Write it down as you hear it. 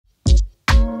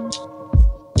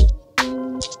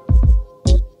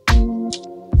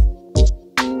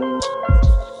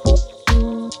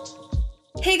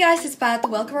guys, it's Pat.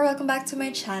 Welcome back to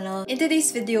my channel. In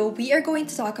today's video, we are going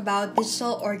to talk about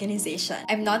digital organization.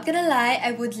 I'm not gonna lie,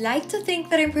 I would like to think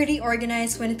that I'm pretty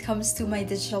organized when it comes to my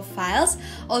digital files,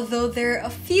 although there are a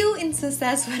few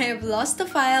instances when I've lost a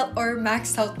file or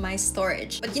maxed out my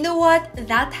storage. But you know what?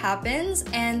 That happens,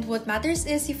 and what matters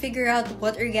is you figure out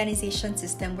what organization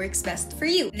system works best for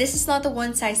you. This is not a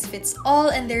one-size-fits-all,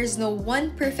 and there's no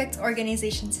one perfect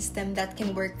organization system that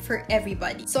can work for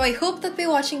everybody. So I hope that by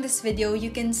watching this video,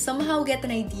 you can somehow get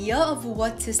an idea of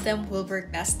what system will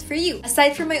work best for you.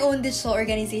 Aside from my own digital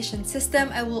organization system,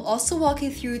 I will also walk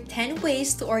you through 10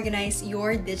 ways to organize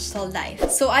your digital life.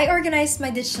 So I organized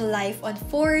my digital life on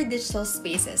 4 digital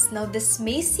spaces. Now this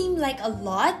may seem like a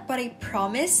lot, but I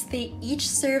promise they each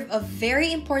serve a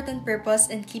very important purpose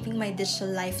in keeping my digital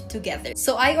life together.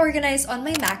 So I organize on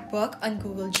my MacBook, on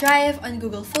Google Drive, on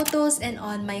Google Photos, and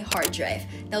on my hard drive.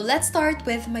 Now let's start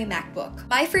with my MacBook.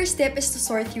 My first tip is to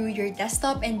sort through your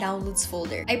desktop and downloads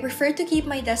folder. I prefer to keep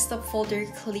my desktop folder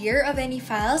clear of any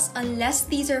files unless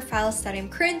these are files that I'm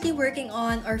currently working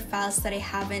on or files that I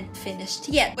haven't finished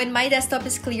yet. When my desktop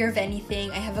is clear of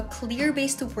anything, I have a clear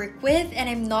base to work with and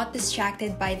I'm not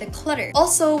distracted by the clutter.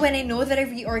 Also, when I know that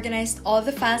I've reorganized all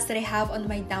the files that I have on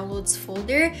my downloads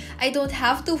folder, I don't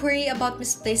have to worry about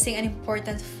misplacing an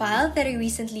important file that I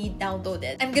recently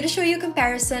downloaded. I'm gonna show you a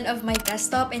comparison of my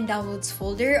desktop and downloads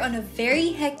folder on a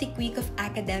very hectic week of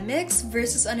academics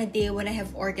versus on a day when I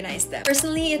have organized them.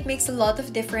 Personally, it makes a lot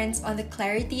of difference on the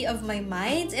clarity of my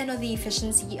mind and on the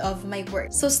efficiency of my work.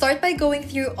 So start by going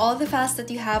through all the files that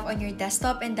you have on your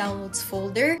desktop and downloads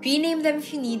folder, rename them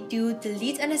if you need to,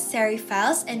 delete unnecessary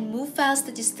files, and move files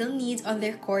that you still need on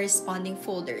their corresponding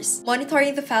folders.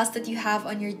 Monitoring the files that you have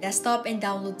on your desktop and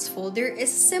downloads folder is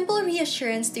a simple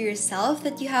reassurance to yourself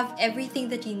that you have everything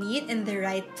that you need in the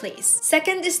right place.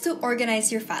 Second is to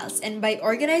organize your files, and by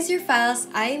organize your files,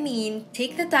 I mean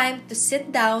take the time to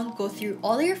sit down, go through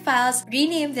all your files,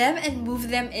 rename them, and move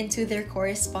them into their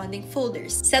corresponding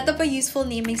folders. Set up a useful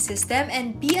naming system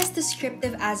and be as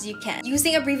descriptive as you can.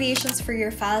 Using abbreviations for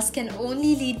your files can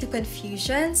only lead to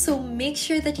confusion, so make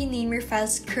sure that you name your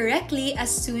files correctly as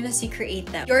soon as you create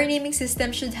them. Your naming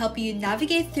system should help you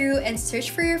navigate through and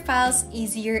search for your files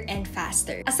easier and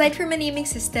faster. Aside from a naming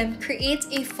system, create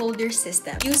a folder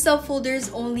system. Use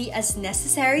subfolders only as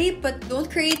necessary, but don't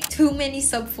create too many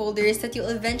subfolders that you'll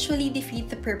eventually defeat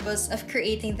the purpose of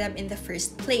creating them in the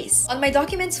first place. On my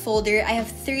documents folder, I have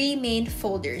 3 main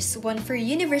folders, one for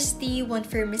university, one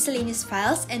for miscellaneous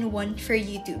files, and one for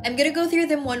YouTube. I'm gonna go through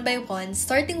them one by one,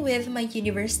 starting with my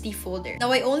university folder.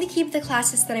 Now I only keep the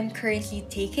classes that I'm currently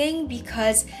taking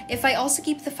because if I also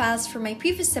keep the files from my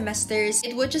previous semesters,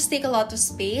 it would just take a lot of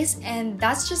space, and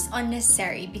that's just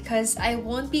unnecessary because I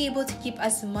won't be able to keep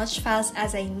as much files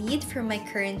as I need for my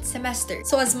current semester.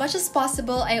 So as much as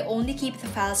possible, I only keep the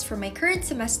files for my current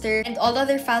semester, and all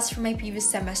other files from my previous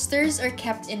semesters are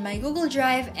kept in my Google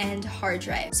Drive and hard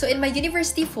drive. So in my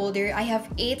university folder, I have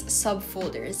 8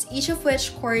 subfolders, each of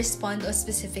which correspond to a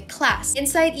specific class.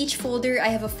 Inside each folder, I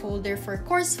have a folder for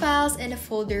course files and a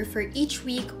folder for each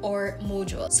week or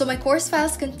module. So my course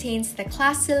files contains the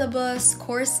class syllabus,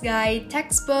 course guide,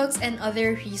 textbooks, and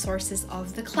other resources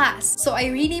of the class. So I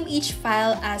rename each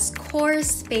file as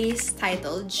course space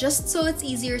title just so it's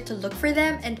easier to look for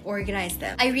them and organize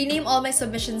them. I rename all my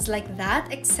submissions like that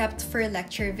except for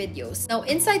lecture videos. Now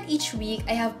inside each week,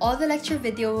 I have all the lecture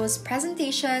videos,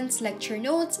 presentations, lecture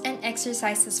notes, and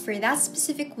exercises for that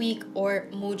specific week or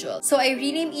module. So I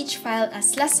rename each file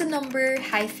as lesson number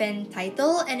 -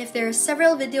 title, and if there are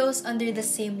several videos under the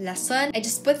same lesson, I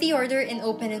just put the order in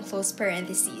open and close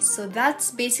parentheses. So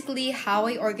that's basically how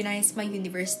I organize my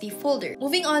university folder.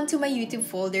 Moving on to my YouTube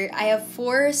folder, I have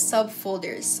 4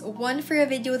 subfolders. One for a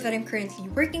video that I'm currently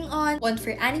working on, one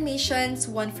for animations,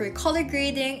 one for color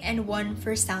grading, and one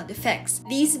for sound effects.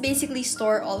 These basically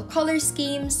store all color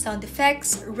schemes, sound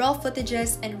effects, raw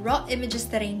footages, and raw images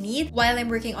that I need while I'm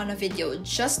working on a video,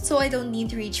 just so I don't need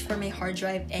to reach for my hard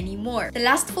drive anymore. The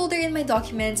last folder in my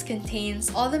documents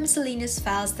contains all the miscellaneous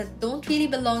files that don't really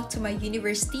belong to my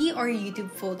university or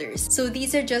YouTube folders. So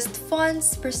these are just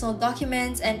fonts, personal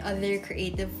documents, and other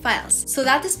creative files. So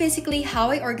that is basically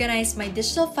how I organize my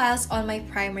digital files on my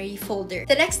primary folder.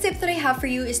 The next tip that I have for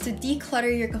you is to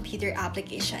declutter your computer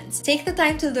applications. Take the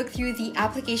time to look through the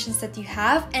applications that you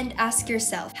have and ask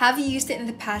yourself, have you used it in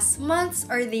the past months?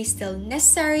 Are they still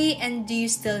necessary? And do you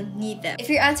still need them? If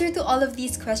your answer to all of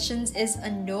these questions is a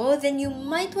no, then you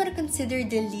might want to consider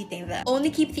deleting them. Only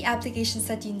keep the applications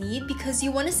that you need because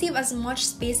you want to save as much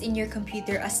space in your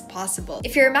computer as possible.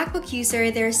 If you're a MacBook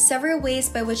user, there are several ways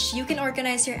by which you can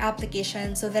organize your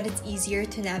applications so that it's easier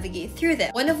to navigate through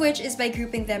them. One of which is by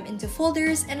grouping them into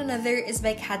folders, and another is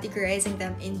by categorizing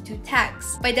them into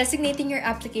tags. By designating your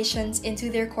applications into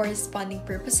their corresponding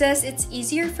purposes, it's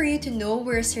easier for you to know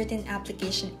where a certain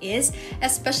application is,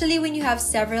 especially when you have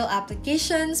several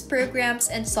applications, programs,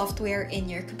 and software in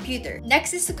your computer.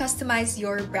 Next is to customize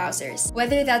your browsers.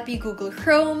 Whether that be Google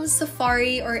Chrome,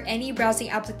 Safari, or any browsing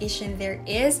application there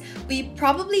is, we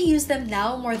probably use them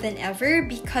now more than ever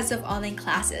because of online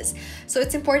classes. So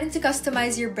it's important to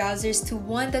customize your browsers to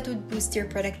one that would boost your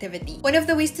productivity. One of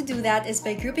the ways to do that is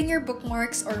by grouping your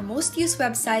bookmarks or most used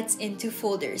websites into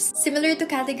folders. Similar to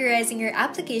categorizing your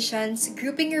applications,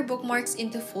 grouping your bookmarks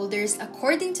into folders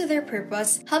according to their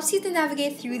purpose helps you to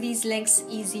navigate through these links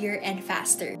easier and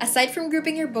faster. Aside from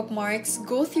grouping your bookmarks,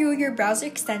 go through your browser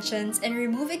extensions and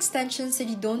remove extensions that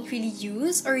you don't really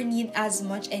use or need as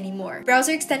much anymore.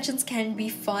 Browser extensions can be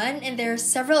fun, and there are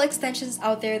several extensions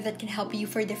out there that can help you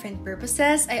for different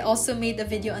purposes. I also made a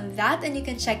video on that and you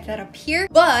can check that up here.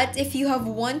 But if you have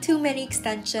one too many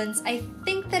extensions, I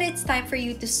think that it's time for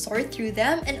you to sort through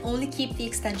them and only keep the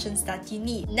extensions that you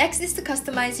need. Next is to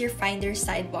customize your Finder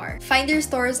sidebar. Finder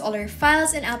stores all our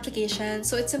files and applications,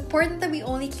 so it's important that we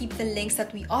only keep the links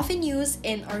that we often use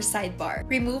in our sidebar.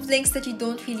 Remove links that you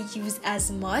don't really use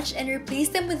as much and replace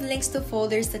them with links to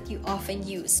folders that you often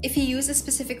use. If you use a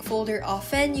specific folder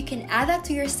often, you can add that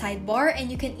to your sidebar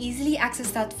and you can easily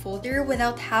access that folder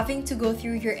without having to go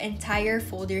through your entire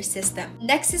folder system.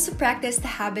 Next is to practice the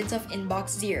habit of inbox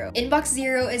zero. Inbox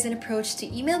zero is an approach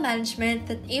to email management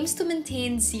that aims to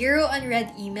maintain zero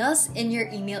unread emails in your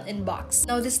email inbox.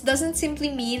 Now, this doesn't simply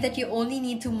mean that you only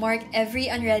need to mark every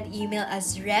unread email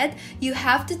as read. You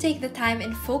have to take the time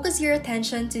and focus your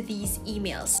attention to these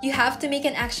emails. You have to make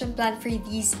an action plan for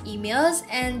these emails,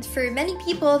 and for many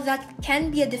people, that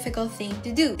can be a difficult thing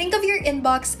to do. Think of your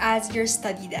inbox as your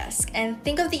study desk, and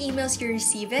think of the emails you're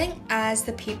receiving as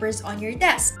the papers on your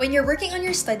desk. When you're working on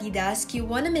your study desk, you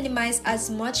want to minimize as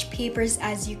much papers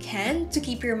as you can to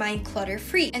keep your mind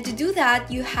clutter-free. And to do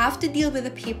that, you have to deal with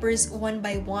the papers one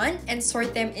by one and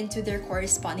sort them into their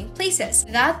corresponding places.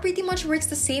 That pretty much works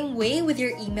the same way with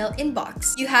your email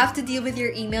inbox. You have to deal with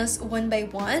your emails one by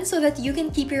one so that you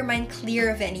can keep your mind clear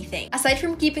of anything. Aside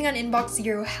from keeping an inbox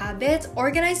zero habit,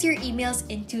 organize your emails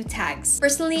into tags.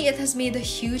 Personally, it has made a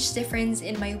huge difference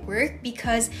in my work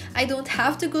because I don't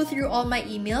have to go through all my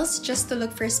emails just to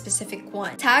look for a specific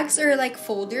one. Tags are like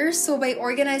folders, so by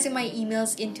organizing my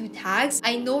emails into tags,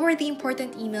 I know where the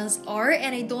important emails are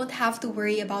and I don't have to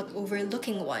worry about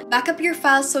overlooking one. Back up your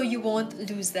files so you won't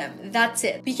lose them. That's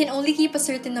it. We can only keep a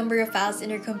certain number of files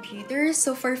in our computer,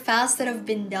 so for files that have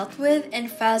been dealt with and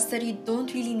files that you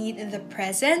don't really need in the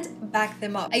present, back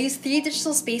them up. I use 3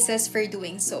 digital spaces for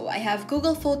doing so. I have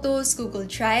Google Photos, Google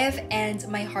Drive, and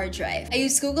my hard drive. I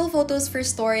use Google Photos for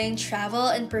storing travel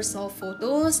and personal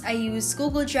photos. I use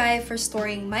Google Drive for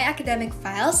storing my academic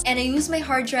files, and I use my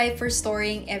hard drive for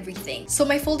storing everything. So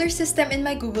my folder system in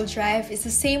my Google Drive is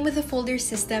the same with the folder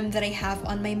system that I have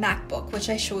on my MacBook, which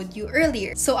I showed you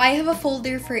earlier. So I have a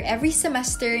folder for every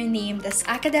semester named as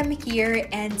academic year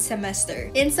and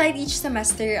semester. Inside each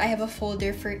semester, I have a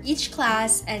folder for each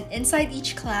class, and inside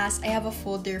each class, I have a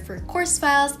folder for course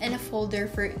files and a folder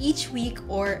for each week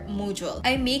or module.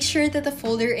 I make sure that the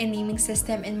folder and naming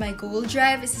system in my Google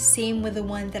Drive is the same with the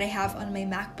one that I have on my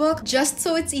MacBook, just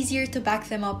so it's easier to back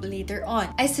them up later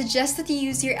on. I suggest that you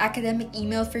use your academic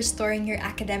email for storing your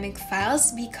academic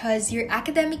files because your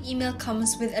academic email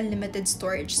comes with a limited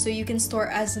storage, so you can store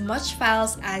as much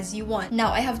files as you want.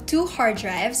 Now, I have 2 hard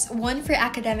drives, one for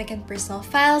academic and personal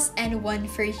files and one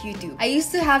for YouTube. I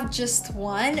used to have just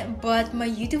one, but my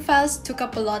YouTube files took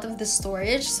up a lot of the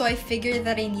storage, so I figured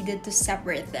that I needed to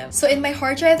separate them. So in my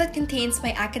hard drive that contains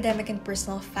my academic and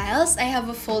personal files, I have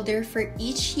a folder for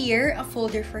each year, a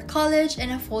folder for college,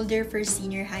 and a folder for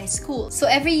senior high school. So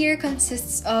every year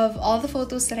consists of all the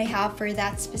photos that I have for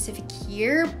that specific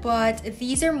year, but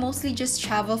these are mostly just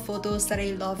travel photos that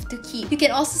I love to keep. You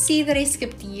can also see that I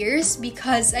skipped years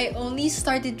because I only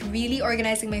started really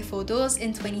organizing my photos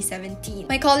in 2017.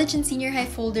 My college and senior high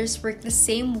folders work the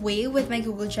same way with my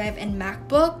Google Drive and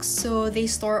MacBook, so they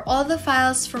store all the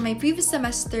files from my previous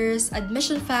semesters,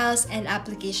 admission files, and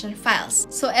application files.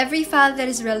 So every file that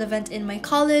is relevant in my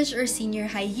college or senior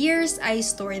high years, I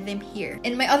store them here.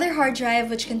 In my other hard drive,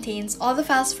 which contains contains all the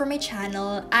files for my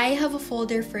channel. I have a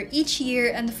folder for each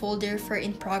year and a folder for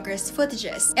in-progress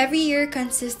footages. Every year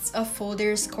consists of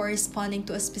folders corresponding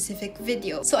to a specific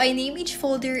video. So I name each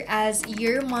folder as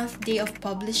year, month, day of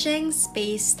publishing,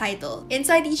 space, title.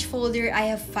 Inside each folder, I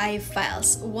have 5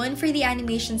 files. One for the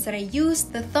animations that I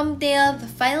used, the thumbnail,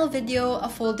 the final video, a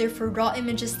folder for raw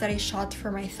images that I shot for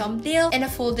my thumbnail, and a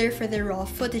folder for the raw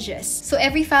footages. So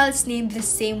every file is named the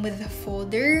same with the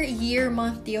folder, year,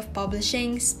 month, day of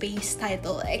publishing, space,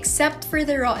 title, except for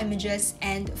the raw images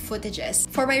and footages.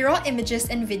 For my raw images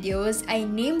and videos, I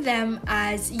name them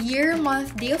as year,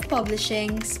 month, day of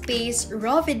publishing, space,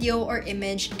 raw video or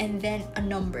image, and then a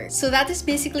number. So that is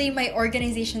basically my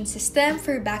organization system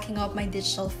for backing up my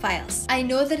digital files. I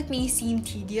know that it may seem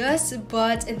tedious,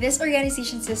 but this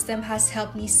organization system has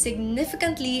helped me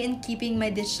significantly in keeping my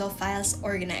digital files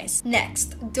organized.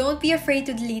 Next, don't be afraid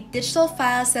to delete digital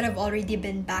files that have already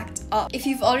been backed up. If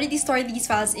you've already stored these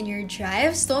files in your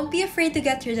drives, don't be afraid to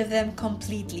get rid of them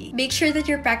completely. Make sure that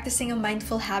you're practicing a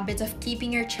mindful habit of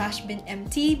keeping your trash bin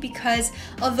empty, because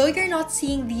although you're not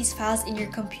seeing these files in your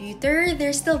computer,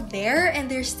 they're still there and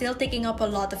they're still taking up a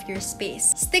lot of your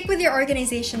space. Stick with your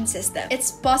organization system.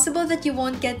 It's possible that you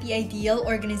won't get the ideal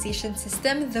organization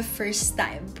system the first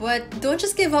time, but don't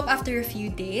just give up after a few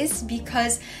days,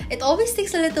 because it always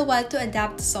takes a little while to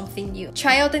adapt to something new.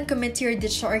 Try out and commit to your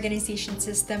digital organization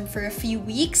system for a few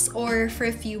weeks or for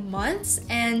a few months,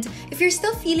 and if you're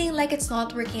still feeling like it's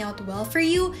not working out well for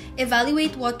you,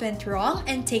 evaluate what went wrong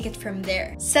and take it from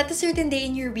there. Set a certain day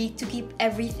in your week to keep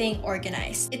everything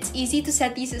organized. It's easy to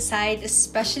set these aside,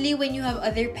 especially when you have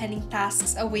other pending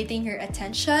tasks awaiting your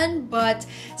attention, but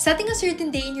setting a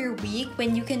certain day in your week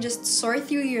when you can just sort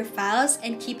through your files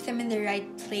and keep them in the right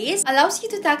place allows you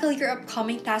to tackle your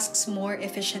upcoming tasks more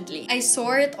efficiently. I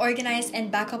sort, organize,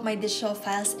 and back up my digital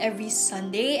files every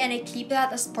Sunday, and I keep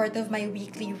that as part of my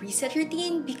weekly reset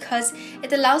routine because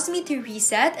it allows me to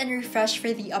reset and refresh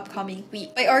for the upcoming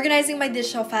week. By organizing my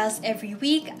digital files every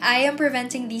week, I am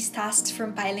preventing these tasks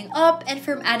from piling up and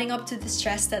from adding up to the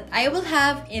stress that I will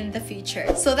have in the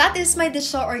future. So that is my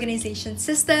digital organization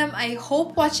system. I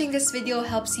hope watching this video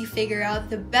helps you figure out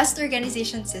the best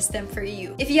organization system for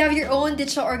you. If you have your own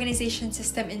digital organization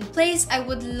system in place, I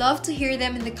would love to hear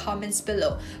them in the comments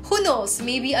below. Who knows,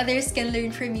 maybe others can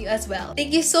learn from you as well.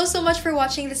 Thank you so much for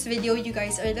watching this video. You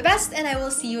guys are the best, and I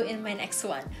will see you in my next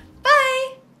one.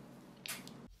 Bye!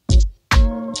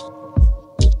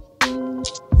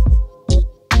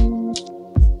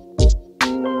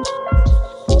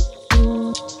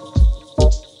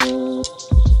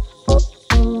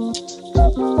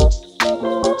 Thank you.